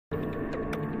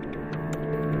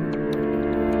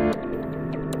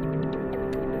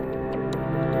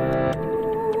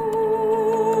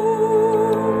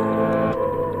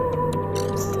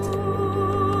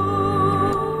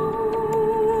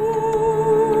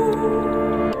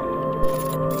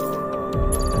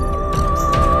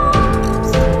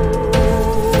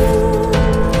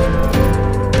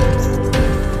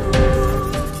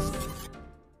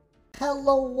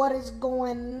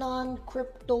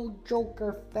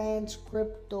Joker fans,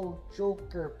 crypto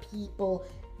Joker people.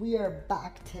 We are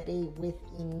back today with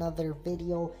another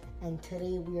video, and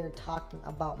today we are talking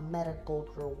about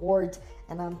MetaGold rewards,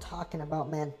 and I'm talking about,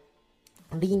 man,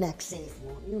 the next safe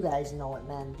moon. You guys know it,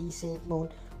 man. The safe moon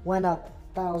went up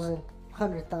 1,000,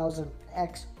 100,000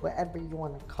 X, whatever you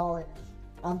want to call it.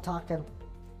 I'm talking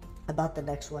about the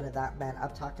next one of that, man.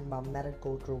 I'm talking about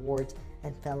MetaGold rewards,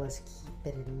 and fellas,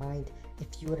 keep it in mind.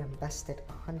 If you had invested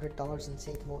 $100 in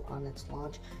Safe Moon on its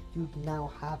launch, you'd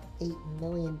now have $8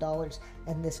 million,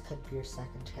 and this could be your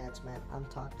second chance, man. I'm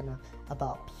talking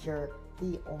about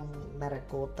the only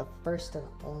MetaGold, the first and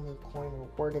only coin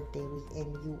rewarded daily in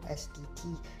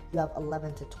USDT. You have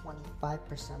 11 to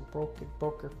 25%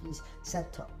 broker fees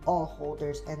sent to all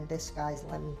holders, and this, guys,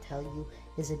 let me tell you,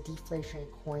 is a deflationary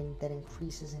coin that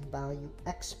increases in value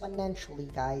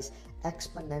exponentially, guys,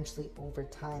 exponentially over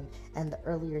time. And the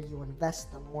earlier you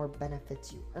invest, the more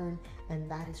benefits you earn, and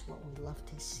that is what we love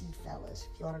to see, fellas.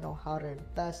 If you want to know how to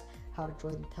invest, how to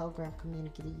join the Telegram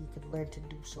community, you could learn to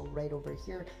do so right over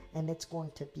here, and it's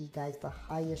going to be, guys, the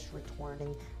highest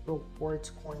returning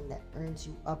rewards coin that earns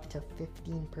you up to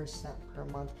 15% per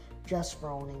month just for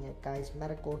owning it, guys.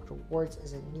 MetaGold rewards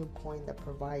is a new coin that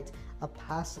provides a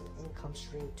passive income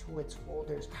stream to its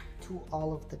holders, to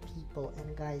all of the people.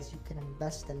 And guys, you can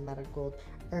invest in MetaGold,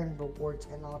 earn rewards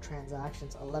in all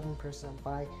transactions, 11%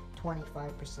 buy,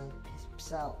 25%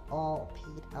 sell, all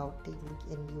paid out daily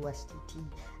in USDT.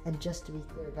 And just to be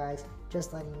clear, guys,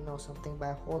 just letting you know something,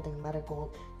 by holding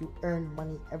MetaGold, you earn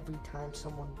money every time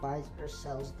someone buys or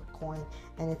sells the coin,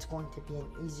 and it's going to be an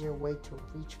easier way to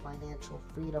reach financial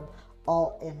freedom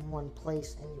all in one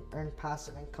place, and you earn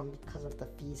passive income because of the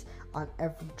fees on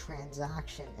every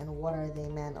transaction. And what are they,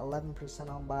 man? 11%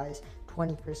 on buys,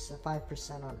 20%,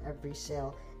 5% on every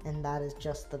sale, and that is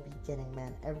just the beginning,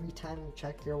 man. Every time you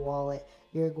check your wallet,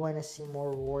 you're going to see more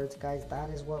rewards, guys. That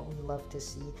is what we love to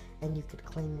see, and you could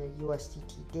claim your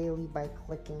USDT daily by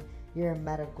clicking your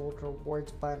MetaGold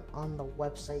rewards button on the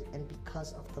website. And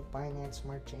because of the Binance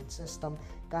Smart Chain system,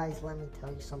 guys, let me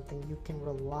tell you something, you can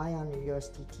rely on your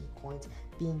USDT coins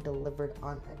being delivered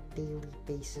on a daily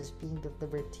basis, being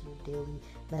delivered to you daily.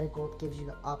 MetaGold gives you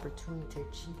the opportunity to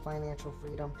achieve financial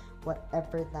freedom,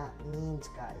 whatever that means,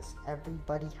 guys.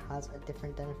 Everybody has a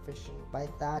different definition by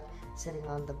that, sitting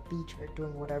on the beach or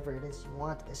doing whatever it is you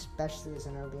want, especially as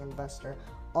an early investor,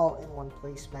 all in one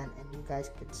place, man. And you guys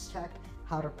could check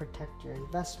how to protect your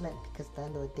investment, because at the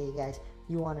end of the day, guys,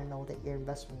 you want to know that your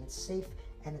investment is safe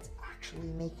and it's actually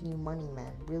making you money,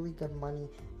 man. Really good money.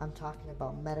 I'm talking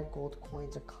about MetaGold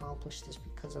coins accomplish this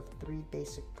because of three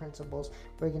basic principles.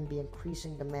 We're going to be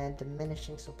increasing demand,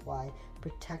 diminishing supply,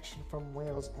 protection from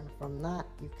whales, and from that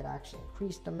you could actually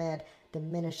increase demand,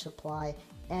 diminish supply,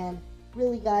 and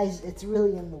really, guys, it's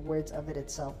really in the words of it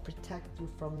itself, protect you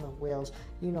from the whales.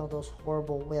 You know, those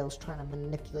horrible whales trying to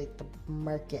manipulate the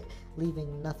market,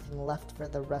 leaving nothing left for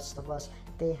the rest of us.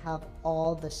 They have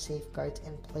all the safeguards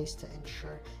in place to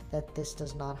ensure that this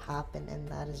does not happen, and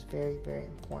that is very, very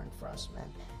important for us,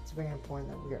 man. It's very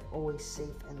important that we are always safe,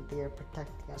 and they are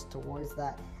protecting us towards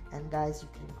that. And guys, you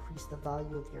can increase the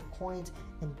value of your coins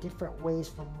in different ways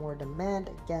from more demand.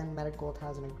 Again, MetaGold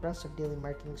has an aggressive daily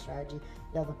marketing strategy.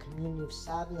 You have a community of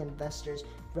savvy investors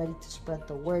ready to spread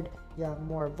the word. You have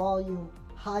more volume,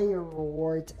 higher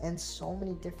rewards, and so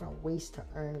many different ways to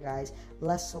earn, guys.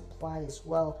 Less supply as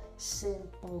well.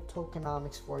 Simple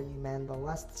tokenomics for you, man. The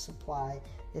less the supply,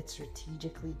 it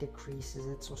strategically decreases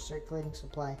it, so circulating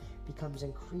supply becomes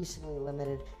increasingly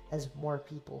limited as more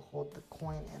people hold the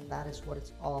coin. And that is what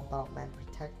it's all about, man,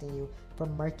 protecting you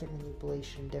from market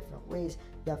manipulation in different ways.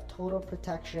 You have total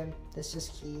protection. This is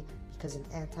key, because an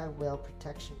anti-whale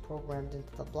protection programmed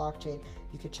into the blockchain.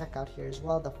 You can check out here as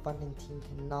well, the funding team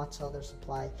cannot sell their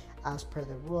supply as per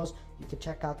the rules. You can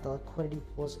check out the liquidity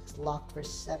pools. It's locked for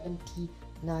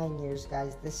 79 years,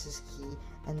 guys. This is key,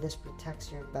 and this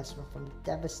protects your investment from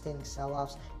devastating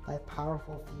sell-offs by a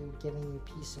powerful few, giving you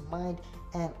peace of mind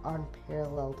and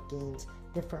unparalleled gains.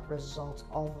 Different results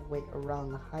all the way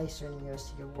around. The highest earning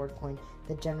USD reward coin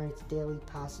that generates daily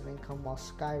passive income while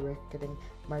skyrocketing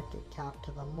market cap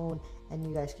to the moon. And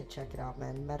you guys can check it out,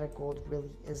 man. MetaGold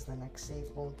really is the next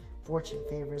safe moon. Fortune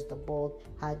favors the bold.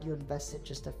 Had you invested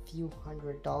just a few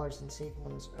 $100s in Safe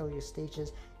Moon in its earlier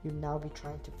stages, you'd now be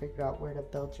trying to figure out where to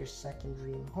build your second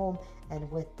dream home. And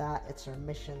with that, it's our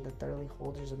mission that the early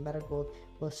holders of MetaGold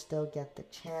will still get the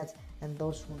chance, and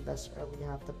those who invest early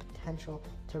have the potential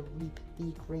to reap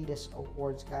the greatest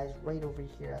awards, guys. Right over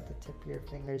here at the tip of your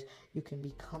fingers, you can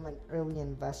become an early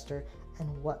investor.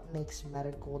 And what makes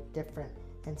MetaGold different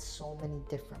and so many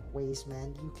different ways,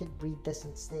 man. You could read this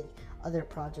and think other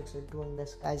projects are doing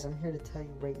this. Guys, I'm here to tell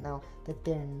you right now that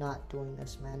they're not doing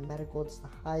this, man. Metagold is the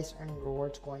highest earning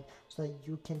rewards coin so that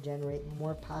you can generate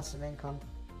more passive income.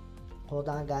 Hold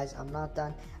on, guys, I'm not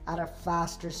done. At a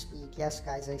faster speed. Yes,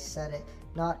 guys, I said it.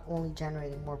 Not only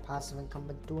generating more passive income,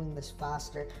 but doing this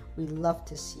faster. We love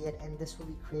to see it, and this will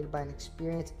be created by an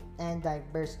experienced and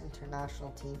diverse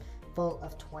international team full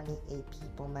of 28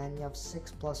 people, man. You have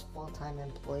 6+ full-time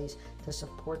employees to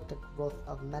support the growth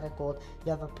of Metagold.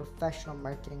 You have a professional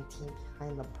marketing team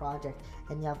behind the project,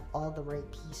 and you have all the right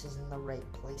pieces in the right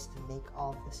place to make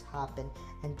all this happen,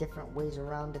 and different ways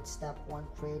around it. Step 1,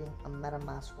 creating a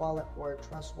MetaMask wallet or a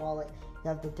Trust wallet. You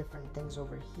have the different things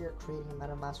over here. Creating a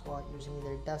MetaMask wallet using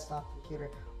either a desktop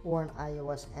computer or an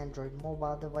iOS Android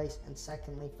mobile device. And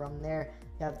secondly, from there,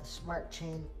 you have the smart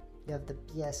chain. You have the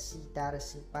BSC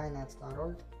dataseed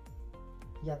Binance.org.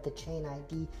 You have the chain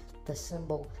ID, the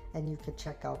symbol, and you could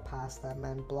check out past that,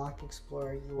 man. Block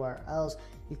Explorer URLs.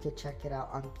 You could check it out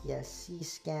on BSC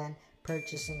scan,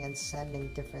 purchasing and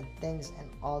sending different things in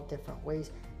all different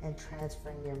ways, and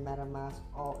transferring your MetaMask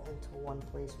all into one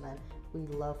place, man. We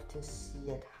love to see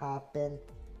it happen.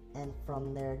 And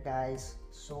from there, guys,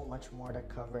 so much more to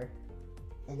cover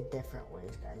in different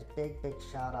ways, guys. Big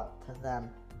shout out to them.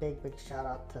 Big shout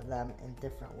out to them in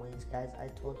different ways, guys. I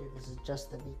told you this is just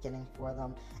the beginning for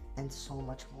them, and so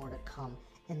much more to come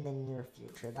in the near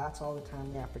future. That's all the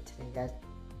time we have for today, guys.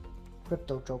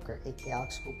 Crypto Joker, aka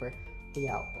Alex Cooper, we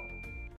out.